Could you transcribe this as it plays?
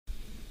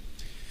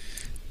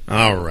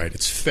All right,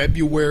 it's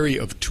February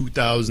of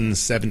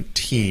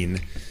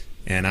 2017,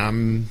 and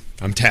I'm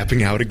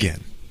tapping out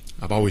again.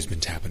 I've always been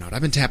tapping out.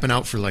 I've been tapping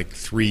out for like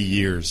 3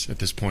 years at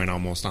this point,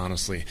 almost,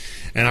 honestly.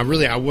 And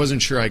I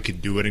wasn't sure I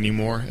could do it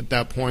anymore at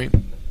that point.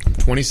 I'm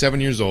 27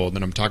 years old,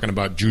 and I'm talking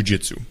about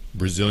jiu-jitsu,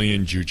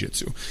 Brazilian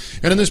jiu-jitsu.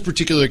 And on this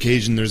particular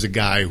occasion, there's a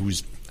guy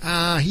who's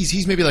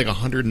he's maybe like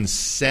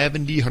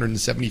 170,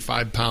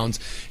 175 pounds.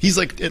 He's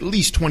like at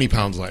least 20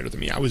 pounds lighter than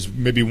me. I was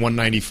maybe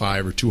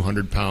 195 or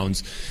 200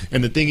 pounds.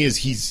 And the thing is,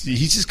 he's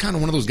just kind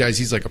of one of those guys.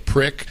 He's like a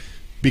prick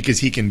because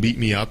he can beat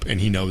me up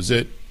and he knows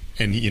it.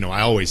 And,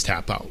 I always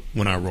tap out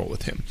when I roll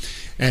with him.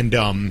 And,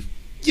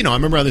 I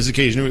remember on this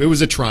occasion, it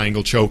was a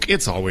triangle choke.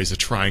 It's always a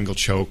triangle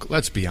choke.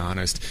 Let's be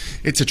honest.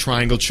 It's a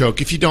triangle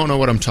choke. If you don't know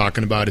what I'm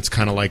talking about, it's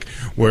kind of like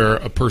where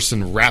a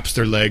person wraps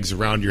their legs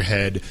around your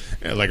head,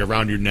 like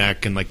around your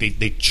neck, and like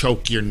they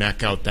choke your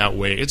neck out that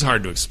way. It's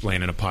hard to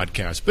explain in a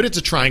podcast, but it's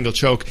a triangle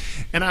choke.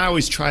 And I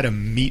always try to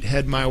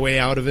meathead my way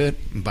out of it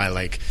by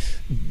like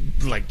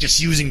just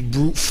using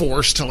brute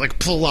force to like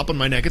pull up on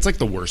my neck. It's like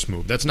the worst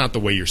move. That's not the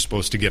way you're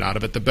supposed to get out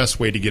of it. The best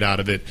way to get out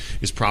of it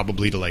is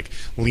probably to like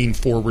lean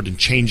forward and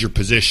change your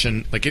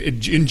position. Like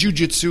in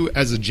jiu-jitsu,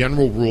 as a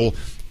general rule,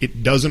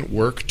 it doesn't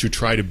work to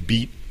try to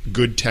beat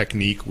good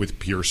technique with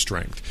pure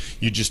strength.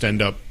 You just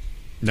end up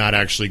not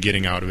actually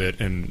getting out of it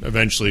and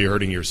eventually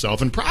hurting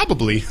yourself. And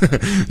probably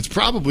it's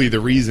probably the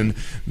reason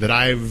that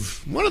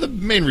one of the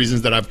main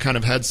reasons that I've kind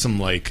of had some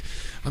like,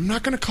 I'm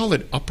not going to call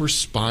it upper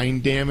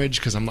spine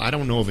damage because I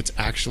don't know if it's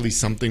actually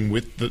something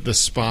with the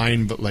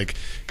spine, but like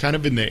kind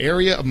of in the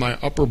area of my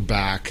upper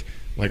back,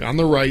 like on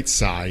the right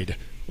side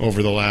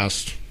over the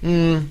last,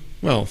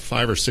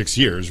 5 or 6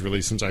 years,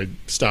 really, since I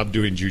stopped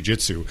doing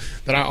jiu-jitsu,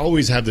 that I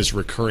always have this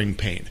recurring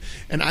pain.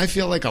 And I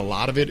feel like a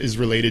lot of it is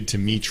related to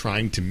me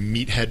trying to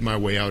meathead my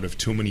way out of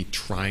too many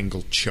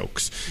triangle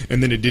chokes.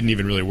 And then it didn't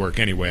even really work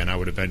anyway, and I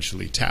would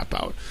eventually tap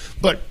out.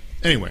 But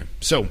anyway,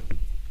 so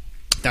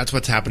that's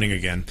what's happening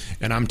again,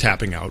 and I'm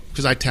tapping out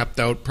because I tapped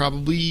out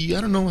probably,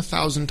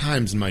 1,000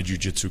 times in my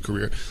jiu-jitsu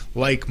career,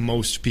 like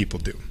most people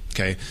do,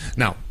 okay?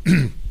 Now,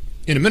 in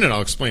a minute,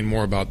 I'll explain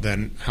more about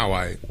then how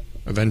I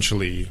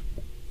eventually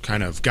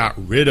kind of got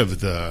rid of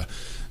the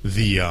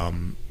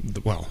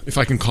if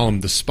I can call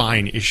them the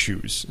spine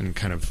issues and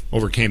kind of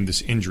overcame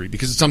this injury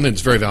because it's something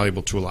that's very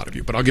valuable to a lot of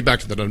you. But I'll get back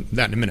to that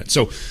in a minute.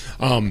 So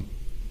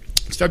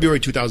it's February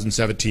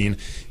 2017.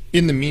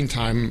 In the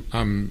meantime,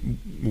 I'm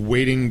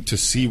waiting to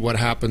see what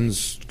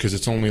happens because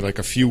it's only like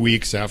a few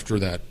weeks after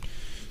that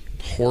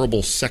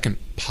horrible second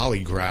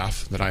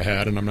polygraph that I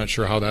had, and I'm not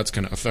sure how that's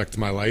going to affect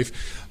my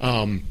life.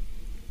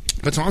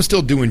 But so I'm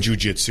still doing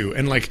jiu-jitsu,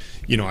 and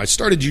I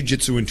started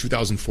jiu-jitsu in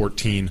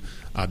 2014.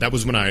 That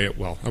was when I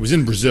was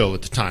in Brazil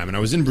at the time, and I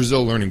was in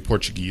Brazil learning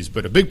Portuguese,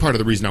 but a big part of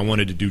the reason I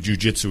wanted to do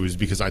jiu-jitsu is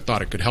because I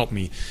thought it could help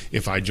me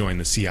if I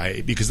joined the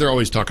CIA, because they're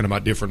always talking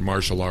about different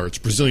martial arts.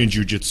 Brazilian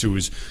jiu-jitsu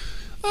is,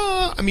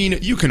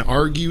 you can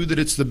argue that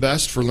it's the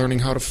best for learning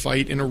how to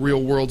fight in a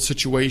real-world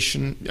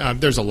situation.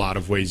 There's a lot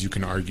of ways you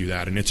can argue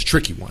that, and it's a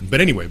tricky one. But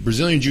anyway,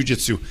 Brazilian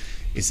jiu-jitsu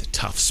is a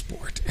tough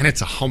sport, and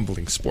it's a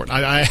humbling sport.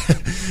 I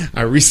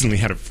recently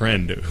had a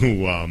friend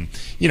who,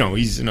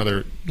 he's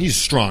a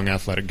strong,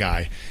 athletic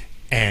guy,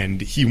 and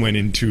he went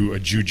into a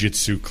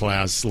jiu-jitsu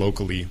class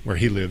locally where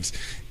he lives,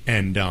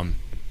 and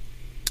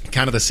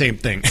kind of the same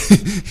thing.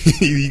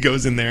 He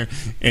goes in there,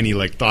 and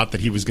he thought that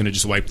he was going to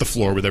just wipe the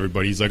floor with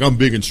everybody. He's like, I'm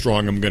big and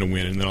strong, I'm going to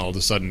win, and then all of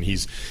a sudden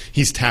he's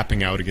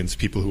tapping out against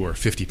people who are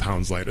 50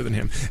 pounds lighter than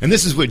him. And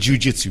this is what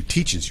jiu-jitsu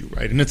teaches you,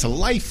 right? And it's a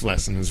life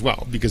lesson as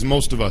well, because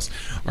most of us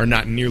are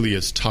not nearly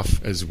as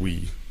tough as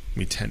we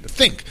tend to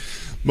think.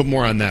 But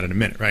more on that in a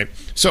minute, right?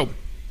 So,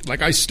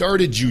 I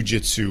started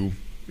jiu-jitsu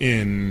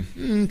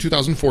in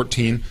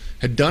 2014,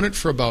 had done it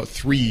for about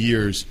 3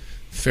 years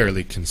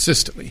fairly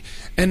consistently.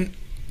 And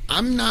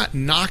I'm not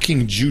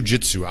knocking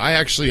jiu-jitsu.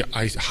 I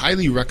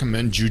highly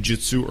recommend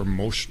jiu-jitsu or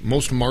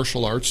most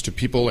martial arts to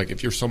people.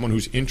 If you're someone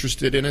who's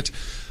interested in it,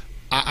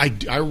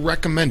 I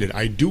recommend it.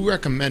 I do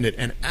recommend it.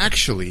 And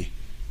actually,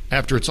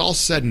 after it's all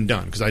said and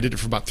done, because I did it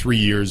for about 3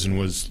 years and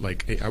was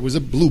I was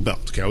a blue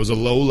belt. Okay, I was a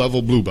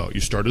low-level blue belt.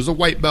 You start as a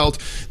white belt,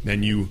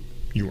 then you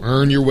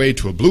earn your way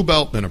to a blue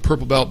belt, then a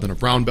purple belt, then a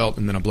brown belt,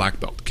 and then a black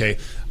belt. Okay,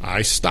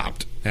 I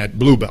stopped at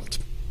blue belt.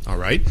 All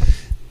right,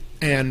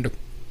 and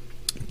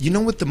you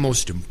know what the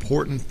most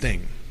important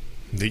thing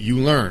that you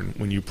learn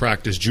when you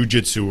practice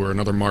jiu-jitsu or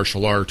another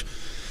martial art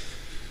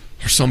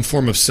or some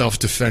form of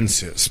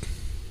self-defense is?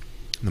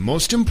 The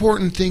most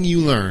important thing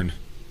you learn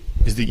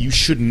is that you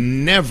should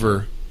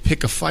never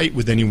pick a fight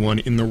with anyone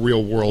in the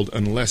real world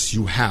unless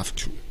you have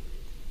to.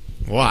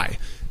 Why?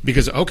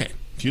 Because,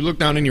 if you look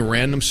down any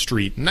random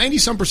street,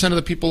 90-some% of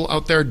the people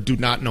out there do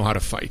not know how to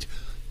fight.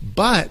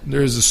 But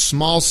there's a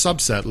small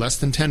subset, less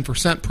than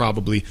 10%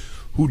 probably,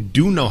 who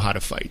do know how to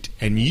fight,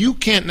 and you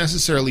can't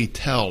necessarily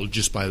tell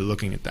just by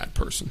looking at that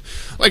person.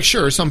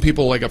 Sure, some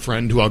people, like a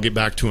friend who I'll get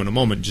back to in a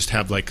moment, just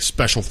have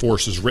special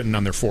forces written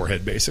on their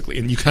forehead, basically,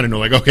 and you kind of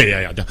know,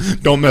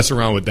 don't mess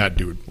around with that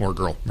dude or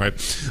girl, right?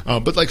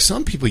 But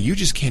some people, you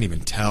just can't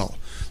even tell.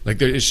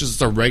 Like it's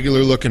just a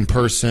regular looking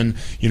person,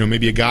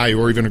 maybe a guy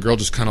or even a girl,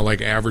 just kind of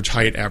like average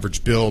height,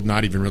 average build,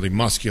 not even really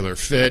muscular,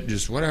 fit,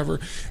 just whatever.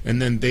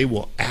 And then they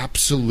will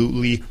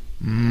absolutely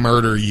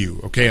murder you.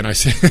 Okay. And I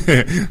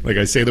say,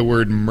 I say the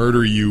word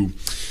murder you,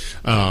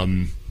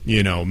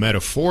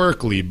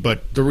 metaphorically,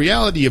 but the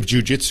reality of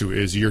jiu-jitsu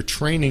is you're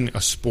training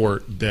a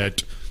sport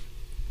that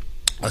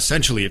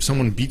essentially, if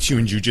someone beats you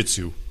in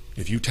jiu-jitsu,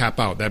 if you tap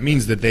out, that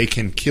means that they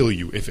can kill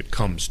you if it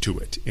comes to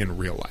it in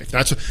real life.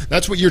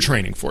 That's what you're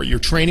training for. You're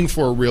training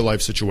for a real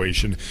life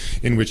situation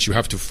in which you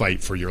have to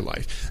fight for your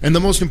life. And the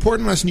most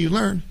important lesson you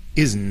learn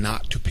is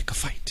not to pick a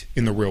fight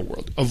in the real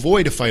world.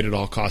 Avoid a fight at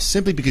all costs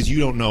simply because you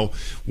don't know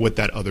what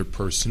that other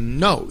person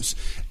knows.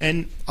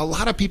 And a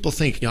lot of people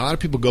think, a lot of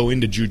people go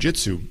into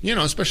jiu-jitsu,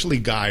 especially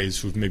guys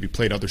who've maybe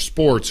played other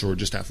sports or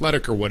just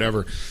athletic or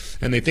whatever,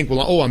 and they think,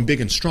 well, I'm big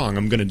and strong,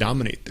 I'm going to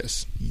dominate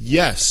this.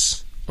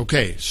 Yes.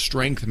 Okay,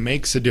 strength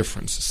makes a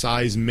difference.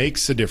 Size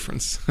makes a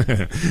difference.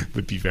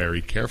 But be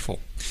very careful.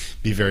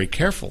 Be very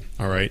careful,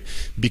 all right?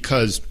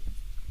 Because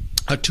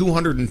a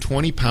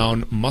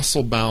 220-pound,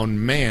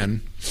 muscle-bound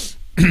man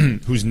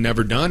who's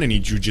never done any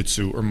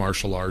jiu-jitsu or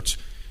martial arts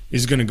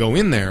is going to go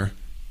in there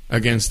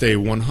against a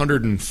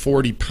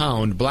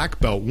 140-pound black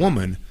belt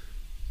woman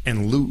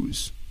and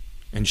lose.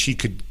 And she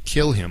could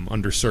kill him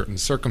under certain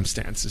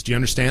circumstances. Do you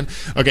understand?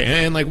 Okay,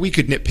 and we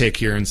could nitpick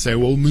here and say,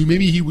 well,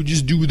 maybe he would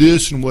just do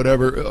this and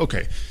whatever.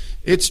 Okay,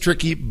 it's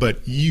tricky,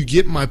 but you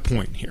get my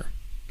point here.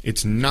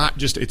 It's not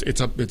just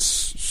it's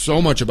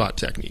so much about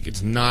technique.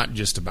 It's not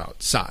just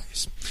about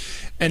size.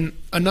 And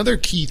another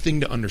key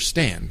thing to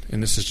understand,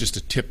 and this is just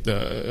a tip,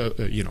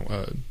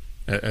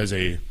 as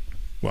a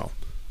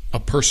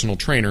personal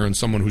trainer and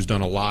someone who's done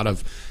a lot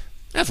of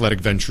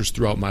athletic ventures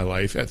throughout my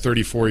life, at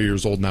 34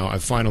 years old now,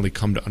 I've finally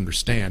come to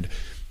understand,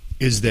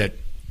 is that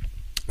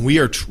we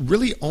are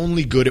really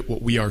only good at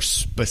what we are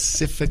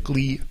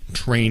specifically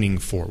training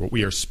for, what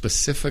we are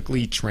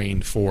specifically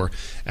trained for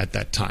at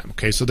that time.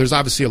 Okay, so there's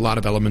obviously a lot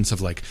of elements of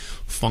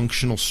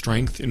functional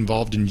strength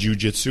involved in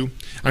jiu-jitsu.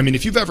 I mean,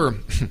 if you've ever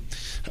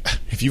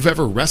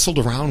wrestled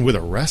around with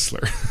a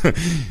wrestler,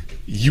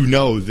 you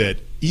know that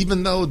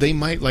even though they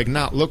might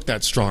not look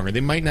that strong, or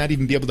they might not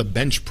even be able to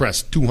bench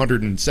press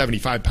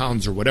 275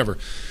 pounds or whatever,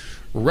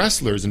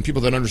 wrestlers and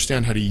people that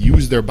understand how to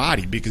use their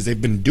body, because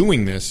they've been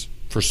doing this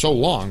for so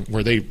long,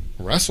 where they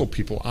wrestle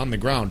people on the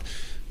ground,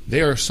 they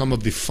are some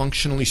of the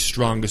functionally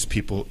strongest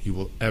people you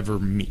will ever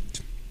meet.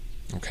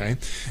 Okay?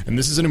 And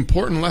this is an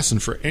important lesson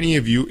for any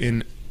of you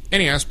in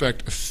any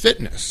aspect of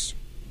fitness.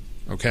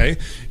 Okay?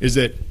 Is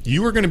that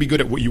you are going to be good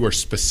at what you are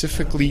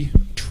specifically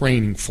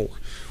training for.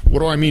 What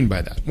do I mean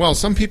by that? Well,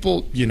 some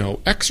people,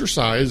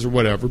 exercise or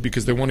whatever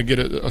because they want to get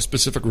a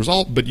specific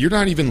result, but you're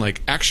not even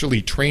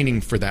actually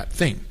training for that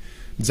thing.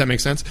 Does that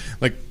make sense?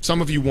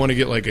 Some of you want to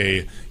get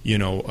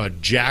a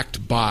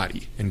jacked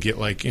body and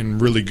get in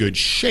really good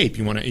shape.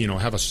 You want to,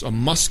 have a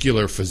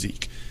muscular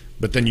physique,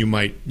 but then you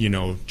might,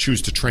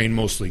 choose to train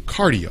mostly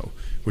cardio,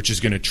 which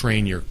is going to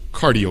train your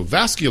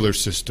cardiovascular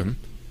system,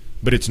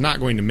 but it's not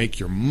going to make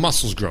your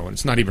muscles grow, and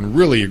it's not even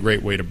really a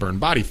great way to burn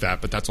body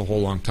fat, but that's a whole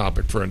long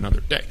topic for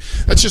another day.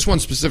 That's just one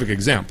specific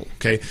example,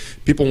 okay?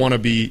 People want to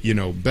be,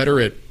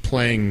 better at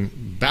playing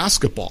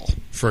basketball,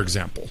 for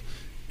example,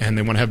 and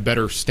they want to have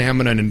better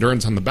stamina and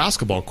endurance on the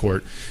basketball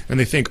court, and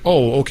they think,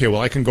 oh, okay,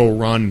 well, I can go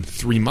run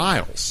 3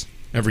 miles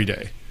every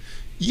day.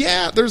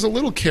 Yeah, there's a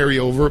little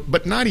carryover,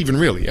 but not even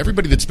really.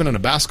 Everybody that's been on a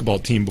basketball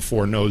team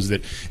before knows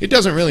that it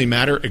doesn't really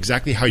matter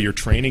exactly how you're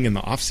training in the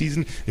off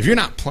season. If you're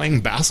not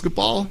playing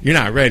basketball, you're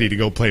not ready to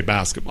go play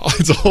basketball.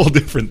 It's a whole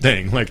different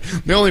thing.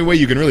 The only way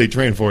you can really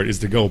train for it is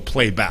to go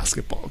play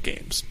basketball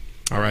games.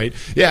 All right?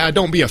 Yeah,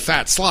 don't be a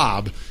fat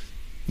slob.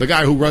 The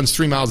guy who runs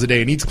 3 miles a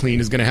day and eats clean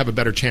is going to have a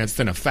better chance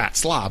than a fat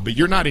slob, but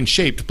you're not in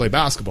shape to play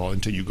basketball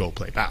until you go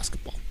play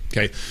basketball.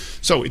 Okay?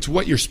 So it's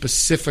what you're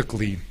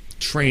specifically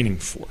training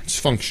for. It's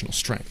functional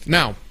strength.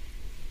 Now,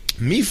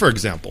 me, for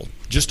example,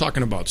 just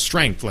talking about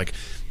strength,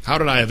 how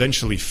did I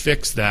eventually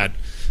fix that,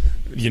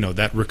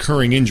 that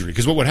recurring injury?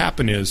 Because what would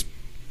happen is,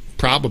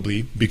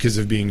 probably because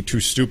of being too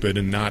stupid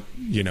and not,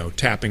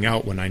 tapping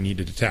out when I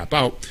needed to tap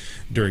out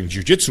during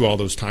jiu-jitsu all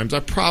those times,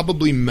 I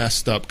probably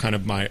messed up kind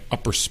of my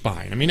upper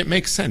spine. I mean, it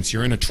makes sense.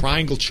 You're in a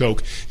triangle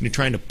choke and you're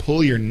trying to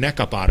pull your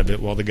neck up out of it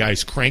while the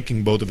guy's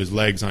cranking both of his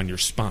legs on your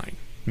spine.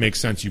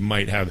 Makes sense. You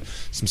might have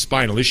some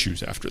spinal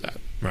issues after that,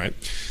 right?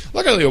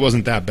 Luckily, it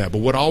wasn't that bad. But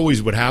what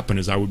always would happen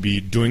is I would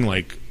be doing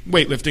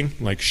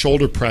weightlifting,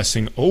 shoulder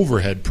pressing,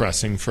 overhead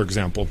pressing, for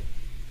example,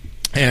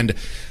 and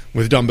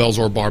with dumbbells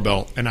or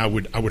barbell, and I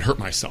would hurt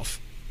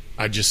myself.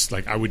 I just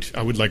I would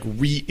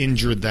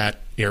re-injure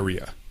that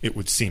area. It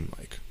would seem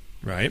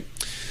right?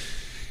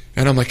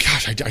 And I'm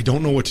gosh, I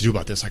don't know what to do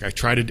about this. I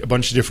tried a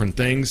bunch of different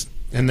things,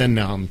 and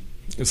then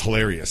it's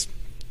hilarious.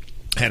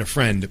 I had a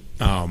friend,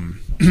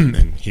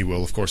 and he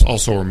will, of course,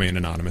 also remain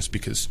anonymous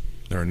because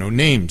there are no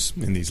names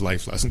in these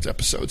Life Lessons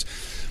episodes.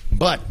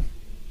 But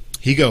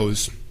he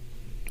goes,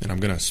 and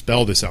I'm going to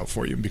spell this out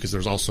for you because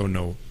there's also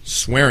no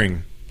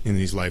swearing in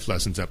these Life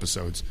Lessons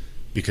episodes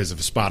because of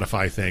a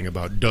Spotify thing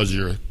about does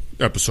your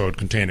episode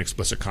contained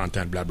explicit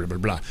content, blah, blah, blah,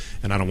 blah.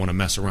 And I don't want to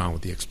mess around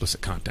with the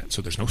explicit content.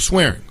 So there's no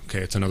swearing. Okay,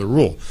 it's another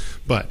rule.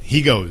 But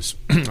he goes,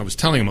 I was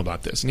telling him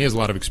about this, and he has a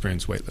lot of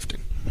experience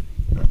weightlifting.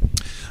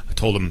 I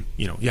told him,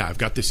 yeah, I've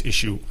got this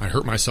issue. I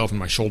hurt myself in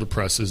my shoulder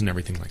presses and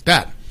everything like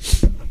that.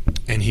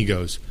 And he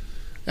goes,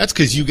 that's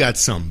because you got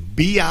some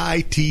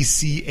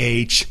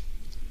BITCH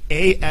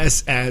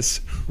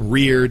ASS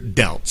rear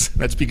delts.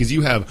 That's because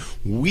you have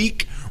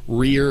weak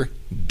rear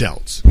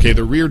delts. Okay,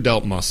 the rear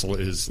delt muscle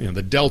is,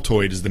 the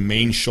deltoid is the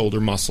main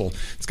shoulder muscle.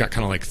 It's got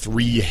kind of like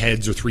three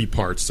heads or three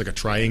parts. It's like a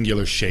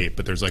triangular shape,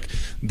 but there's like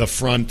the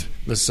front,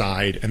 the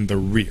side, and the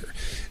rear.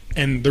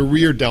 And the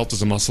rear delt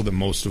is a muscle that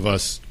most of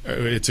us,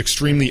 it's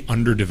extremely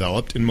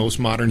underdeveloped in most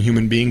modern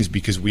human beings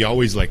because we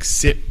always like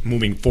sit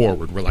moving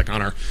forward. We're like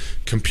on our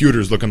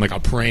computers looking like a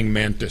praying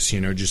mantis,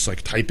 just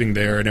like typing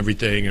there and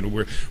everything. And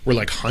we're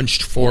like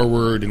hunched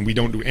forward and we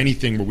don't do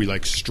anything where we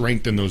like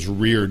strengthen those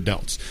rear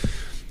delts.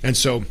 And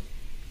so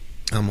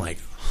I'm like,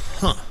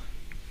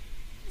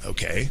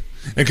 okay.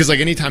 And because like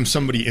anytime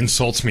somebody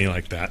insults me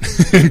like that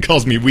and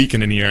calls me weak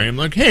in any area, I'm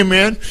like, hey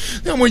man,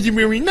 that was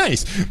very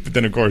nice. But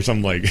then of course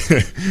I'm like,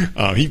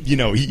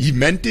 he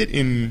meant it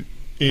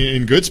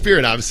in good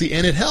spirit, obviously,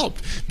 and it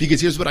helped because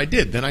here's what I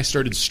did. Then I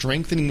started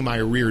strengthening my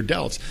rear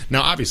delts.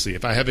 Now, obviously,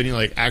 if I have any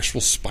like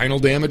actual spinal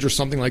damage or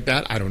something like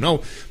that, I don't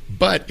know,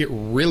 but it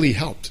really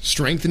helped.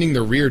 Strengthening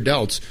the rear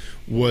delts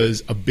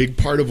was a big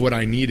part of what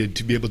I needed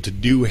to be able to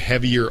do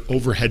heavier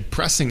overhead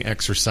pressing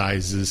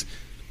exercises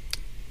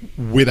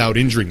without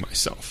injuring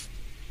myself.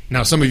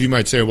 Now, some of you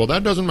might say, well,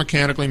 that doesn't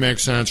mechanically make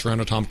sense or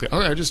anatomically. All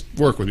right, just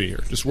work with me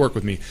here. Just work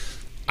with me.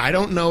 I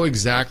don't know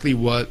exactly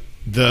what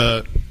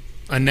the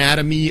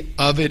anatomy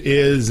of it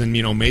is, and,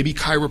 maybe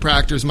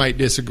chiropractors might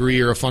disagree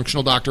or a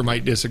functional doctor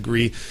might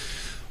disagree,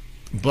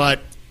 but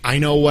I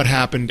know what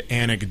happened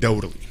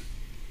anecdotally.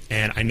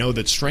 And I know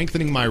that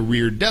strengthening my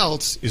rear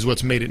delts is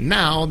what's made it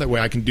now. That way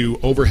I can do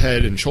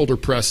overhead and shoulder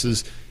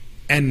presses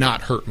and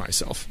not hurt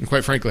myself. And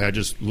quite frankly, I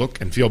just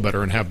look and feel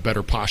better and have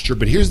better posture.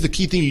 But here's the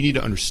key thing you need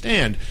to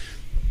understand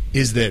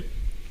is that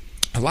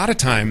a lot of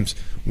times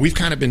we've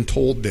kind of been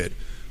told that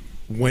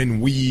when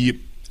we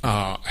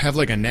have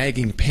like a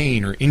nagging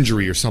pain or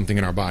injury or something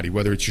in our body,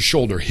 whether it's your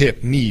shoulder,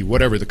 hip, knee,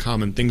 whatever the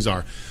common things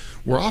are,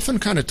 we're often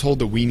kind of told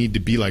that we need to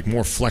be like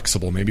more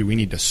flexible. Maybe we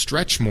need to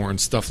stretch more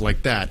and stuff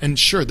like that. And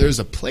sure, there's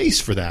a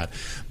place for that.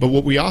 But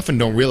what we often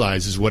don't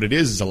realize is what it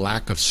is a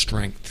lack of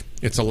strength.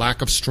 It's a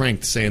lack of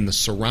strength, say, in the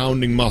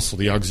surrounding muscle,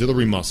 the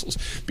auxiliary muscles,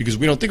 because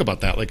we don't think about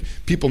that. Like,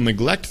 people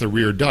neglect the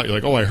rear delt. You're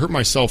like, oh, I hurt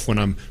myself when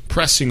I'm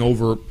pressing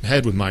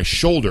overhead with my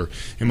shoulder.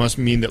 It must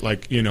mean that,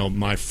 like,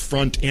 my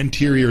front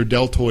anterior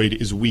deltoid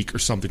is weak or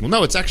something. Well,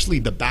 no, it's actually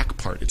the back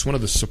part. It's one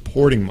of the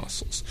supporting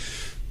muscles.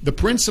 The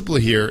principle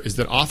here is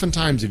that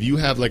oftentimes if you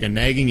have, like, a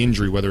nagging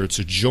injury, whether it's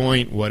a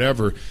joint,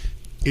 whatever,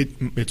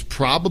 it's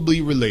probably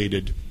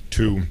related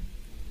to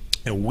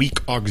a weak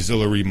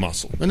auxiliary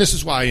muscle. And this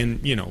is why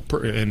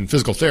in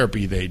physical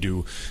therapy they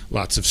do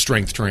lots of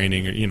strength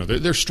training.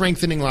 They're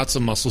strengthening lots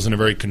of muscles in a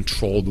very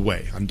controlled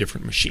way on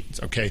different machines.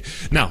 Okay,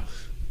 now,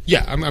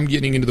 yeah, I'm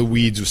getting into the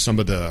weeds with some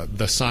of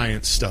the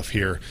science stuff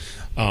here,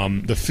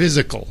 the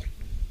physical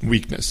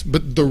weakness.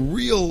 But the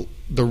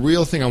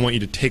real thing I want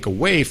you to take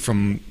away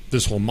from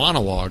this whole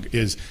monologue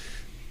is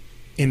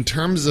in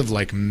terms of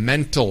like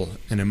mental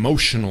and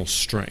emotional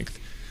strength.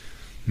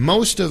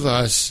 Most of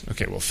us,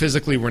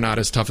 physically we're not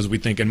as tough as we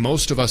think, and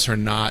most of us are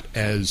not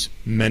as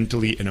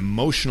mentally and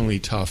emotionally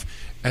tough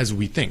as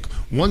we think.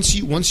 Once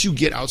you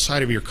get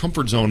outside of your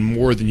comfort zone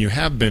more than you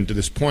have been to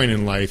this point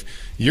in life,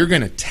 you're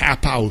going to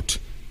tap out,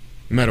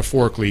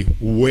 metaphorically,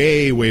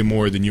 way, way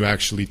more than you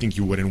actually think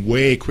you would, and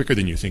way quicker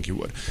than you think you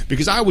would.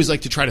 Because I always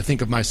like to try to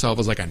think of myself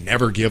as like a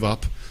never give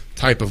up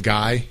type of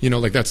guy,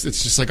 it's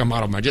just like a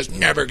motto of mine, just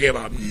never give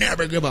up,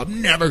 never give up,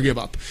 never give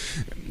up.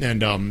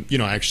 And,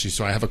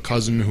 so I have a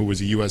cousin who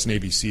was a U.S.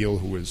 Navy SEAL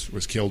who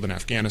was killed in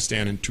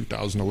Afghanistan in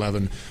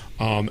 2011.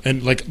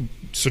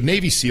 So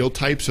Navy SEAL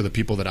types are the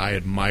people that I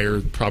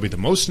admire probably the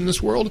most in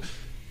this world.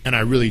 And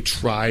I really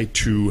try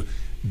to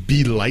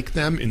be like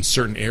them in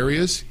certain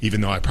areas,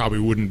 even though I probably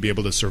wouldn't be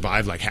able to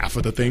survive like half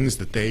of the things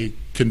that they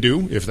can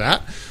do, if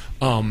that.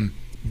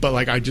 But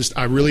like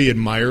I really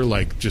admire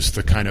like just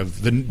the kind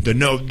of the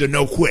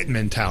no quit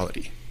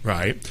mentality,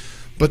 right?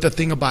 But the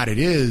thing about it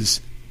is,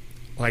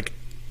 like,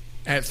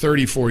 at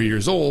 34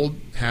 years old,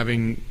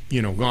 having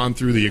gone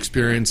through the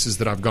experiences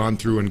that I've gone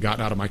through and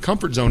gotten out of my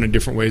comfort zone in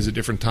different ways at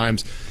different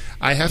times,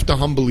 I have to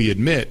humbly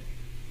admit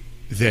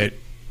that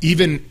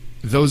even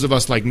those of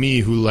us like me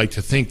who like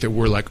to think that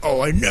we're like,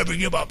 oh, I never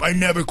give up, I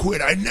never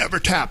quit, I never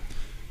tap.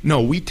 No,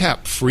 we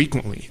tap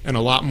frequently and a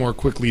lot more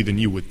quickly than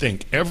you would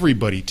think.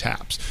 Everybody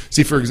taps.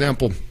 See, for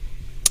example,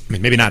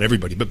 maybe not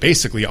everybody, but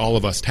basically all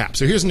of us tap.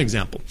 So here's an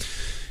example.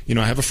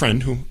 I have a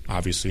friend who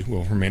obviously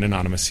will remain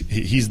anonymous.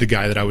 He's the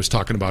guy that I was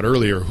talking about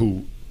earlier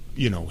who,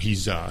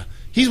 he's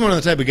one of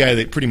the type of guy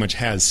that pretty much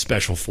has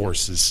special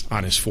forces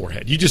on his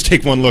forehead. You just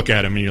take one look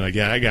at him and you're like,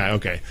 yeah, that guy,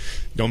 okay,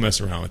 don't mess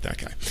around with that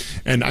guy.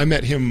 And I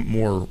met him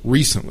more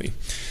recently.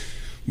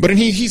 But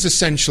he's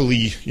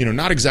essentially,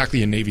 not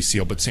exactly a Navy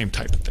SEAL, but same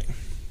type of thing.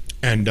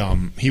 And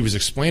he was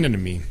explaining to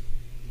me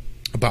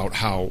about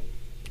how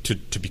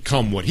to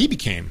become what he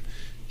became,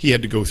 he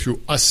had to go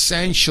through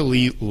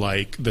essentially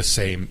like the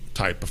same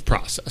type of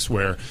process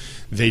where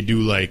they do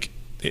like,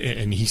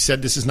 and he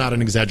said this is not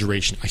an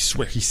exaggeration. I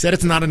swear, he said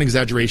it's not an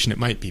exaggeration. It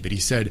might be, but he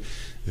said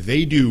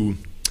they do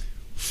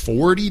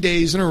 40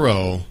 days in a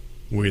row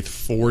with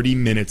 40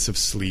 minutes of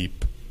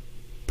sleep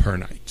per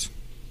night.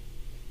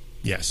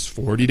 Yes,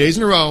 40 days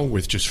in a row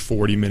with just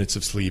 40 minutes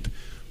of sleep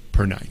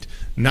per night.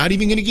 Not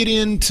even going to get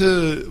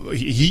into,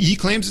 he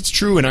claims it's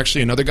true, and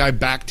actually another guy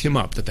backed him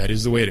up that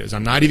is the way it is.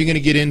 I'm not even going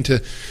to get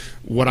into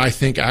what I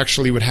think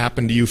actually would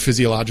happen to you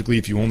physiologically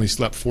if you only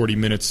slept 40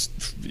 minutes,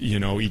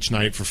 each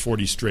night for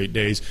 40 straight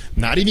days.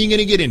 Not even going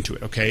to get into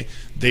it, okay?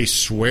 They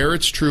swear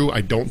it's true.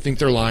 I don't think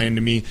they're lying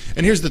to me.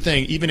 And here's the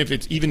thing, even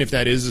if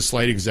that is a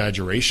slight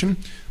exaggeration,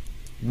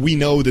 we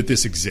know that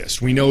this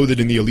exists. We know that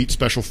in the elite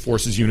special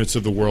forces units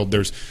of the world,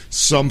 there's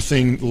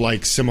something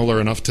like similar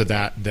enough to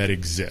that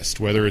exists.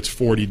 Whether it's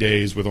 40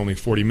 days with only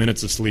 40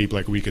 minutes of sleep,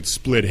 like we could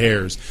split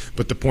hairs.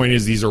 But the point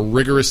is, these are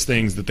rigorous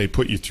things that they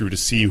put you through to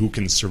see who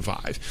can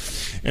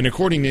survive. And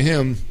according to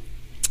him,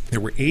 there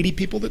were 80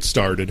 people that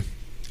started,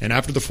 and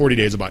after the 40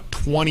 days, about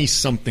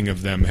 20-something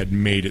of them had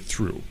made it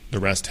through. The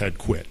rest had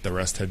quit. The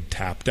rest had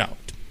tapped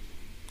out.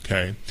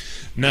 Okay?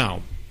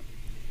 Now,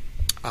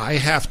 I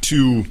have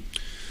to...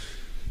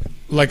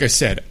 Like I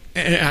said,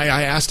 and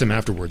I asked him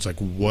afterwards, like,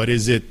 what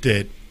is it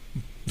that,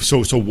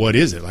 so what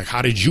is it? Like,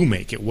 how did you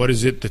make it? What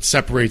is it that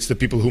separates the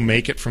people who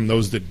make it from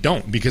those that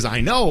don't? Because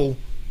I know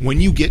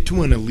when you get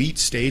to an elite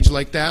stage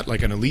like that,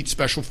 like an elite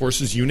special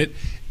forces unit,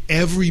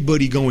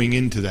 everybody going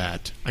into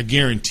that, I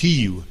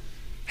guarantee you,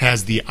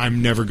 has the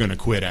I'm never going to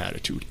quit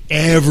attitude.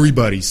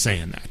 Everybody's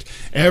saying that.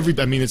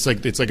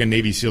 It's like a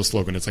Navy SEAL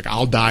slogan. It's like,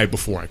 I'll die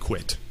before I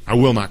quit. I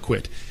will not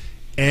quit.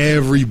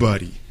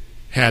 Everybody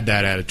had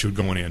that attitude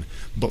going in,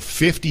 but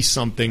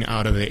 50-something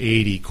out of the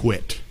 80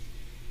 quit.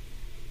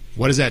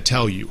 What does that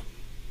tell you?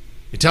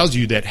 It tells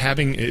you that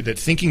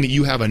thinking that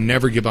you have a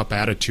never give up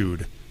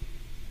attitude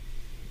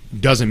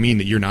doesn't mean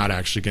that you're not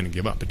actually going to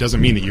give up. It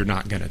doesn't mean that you're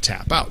not going to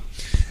tap out.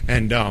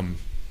 And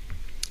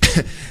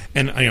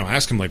and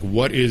ask him, like,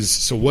 what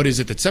is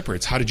it that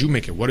separates? How did you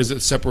make it? What is it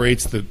that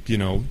separates the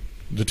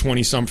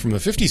 20-some from the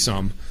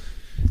 50-some?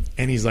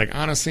 And he's like,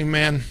 honestly,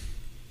 man,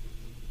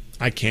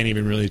 I can't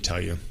even really tell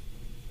you.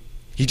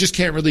 He just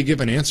can't really give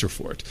an answer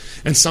for it.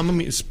 And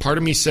part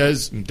of me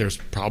says there's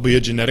probably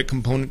a genetic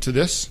component to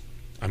this.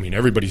 I mean,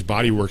 everybody's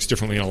body works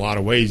differently in a lot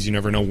of ways. You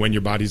never know when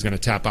your body's going to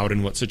tap out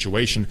in what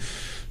situation.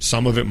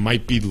 Some of it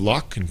might be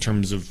luck in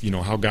terms of,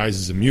 how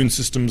guys' immune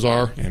systems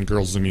are and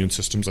girls' immune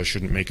systems. I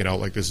shouldn't make it out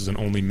like this is an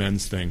only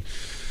men's thing.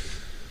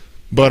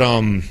 But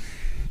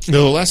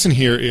the lesson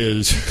here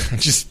is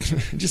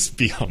just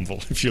be humble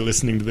if you're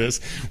listening to this.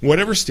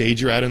 Whatever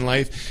stage you're at in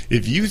life,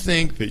 if you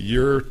think that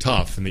you're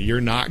tough and that you're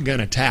not going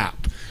to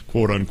tap,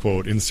 quote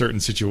unquote, in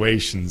certain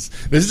situations,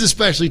 this is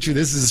especially true.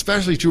 This is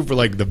especially true for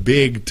like the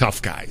big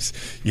tough guys.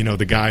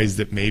 The guys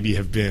that maybe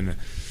have been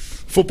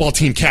football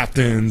team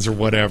captains or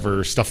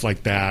whatever, stuff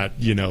like that,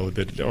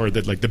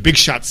 that like the big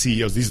shot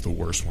CEOs. These are the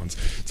worst ones.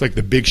 It's like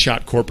the big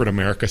shot corporate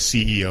America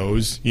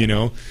CEOs,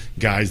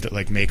 guys that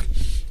like make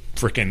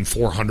freaking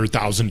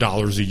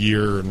 $400,000 a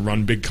year and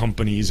run big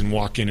companies and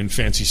walk in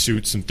fancy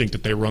suits and think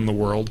that they run the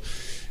world.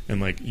 And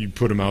like you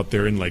put them out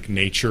there in like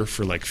nature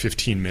for like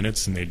 15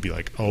 minutes and they'd be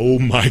like, oh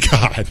my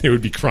God, they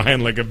would be crying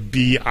like a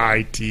bitch,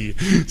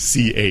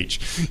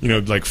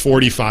 like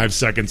 45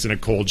 seconds in a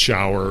cold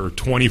shower or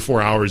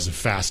 24 hours of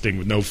fasting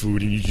with no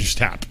food, and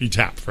you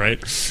tap, right?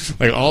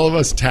 Like all of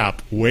us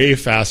tap way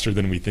faster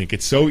than we think.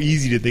 It's so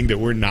easy to think that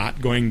we're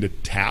not going to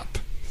tap,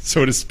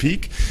 so to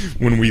speak,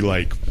 when we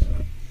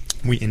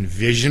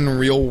envision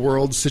real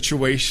world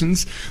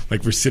situations.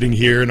 Like we're sitting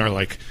here in our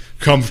like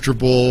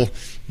comfortable,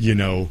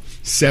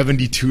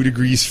 72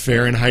 degrees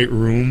Fahrenheit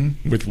room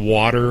with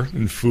water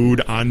and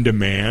food on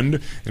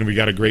demand, and we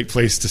got a great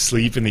place to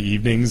sleep in the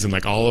evenings, and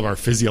like all of our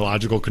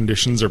physiological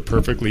conditions are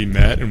perfectly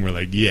met, and we're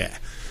like, yeah,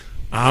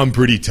 I'm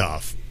pretty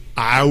tough.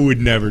 I would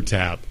never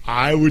tap.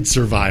 I would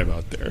survive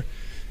out there.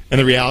 And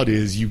the reality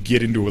is you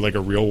get into like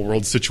a real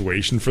world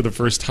situation for the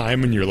first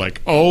time and you're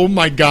like, oh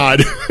my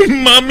God,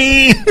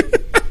 mommy.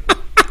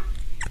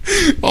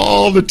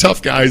 All the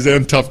tough guys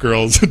and tough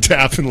girls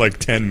tap in like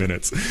 10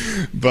 minutes.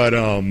 But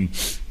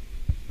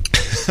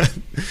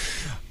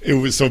it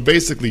was so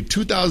basically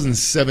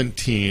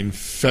 2017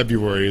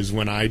 February is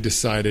when I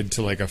decided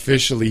to like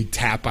officially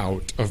tap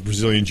out of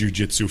Brazilian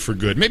Jiu-Jitsu for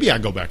good. Maybe I'll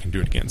go back and do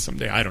it again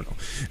someday. I don't know.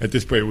 At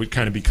this point, it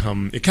kind of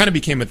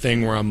became a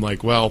thing where I'm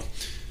like, well,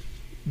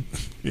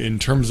 in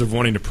terms of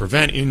wanting to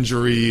prevent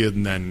injury,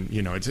 and then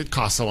it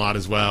costs a lot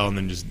as well, and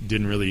then just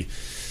didn't really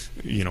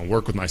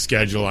work with my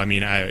schedule. I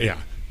mean,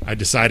 I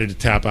decided to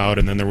tap out,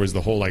 and then there was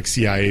the whole like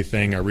CIA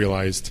thing. I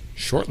realized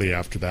shortly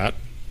after that,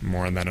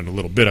 more on that in a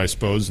little bit, I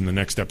suppose, in the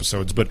next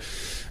episodes. But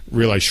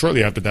realized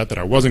shortly after that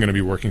I wasn't going to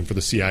be working for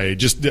the CIA. I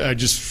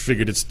just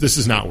figured this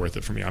is not worth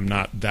it for me. I'm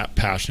not that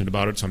passionate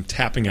about it, so I'm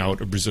tapping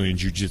out of Brazilian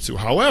Jiu-Jitsu.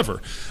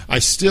 However, I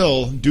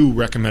still do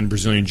recommend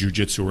Brazilian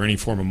Jiu-Jitsu or any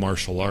form of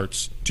martial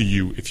arts to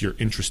you if you're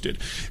interested.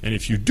 And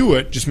if you do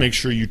it, just make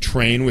sure you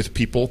train with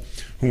people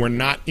who are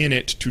not in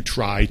it to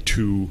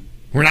who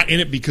are not in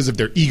it because of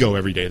their ego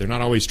every day. They're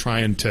not always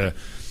trying to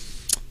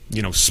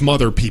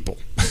smother people.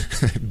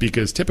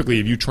 Because typically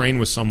if you train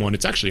with someone,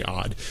 it's actually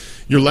odd.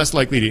 You're less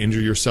likely to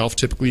injure yourself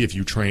typically if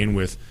you train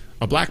with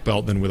a black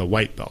belt than with a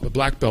white belt. The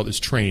black belt is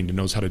trained and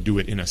knows how to do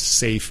it in a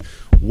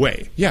safe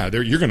way. Yeah,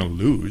 you're going to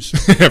lose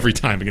every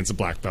time against a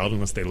black belt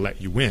unless they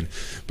let you win.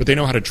 But they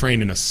know how to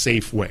train in a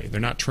safe way. They're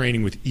not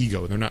training with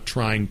ego. They're not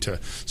trying to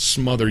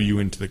smother you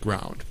into the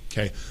ground.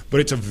 Okay? But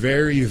it's a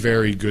very,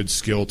 very good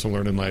skill to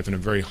learn in life and a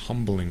very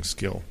humbling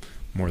skill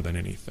more than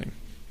anything.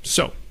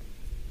 So,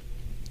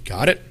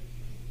 got it?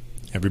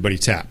 Everybody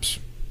taps.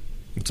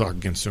 We'll talk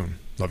again soon.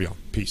 Love y'all.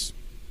 Peace.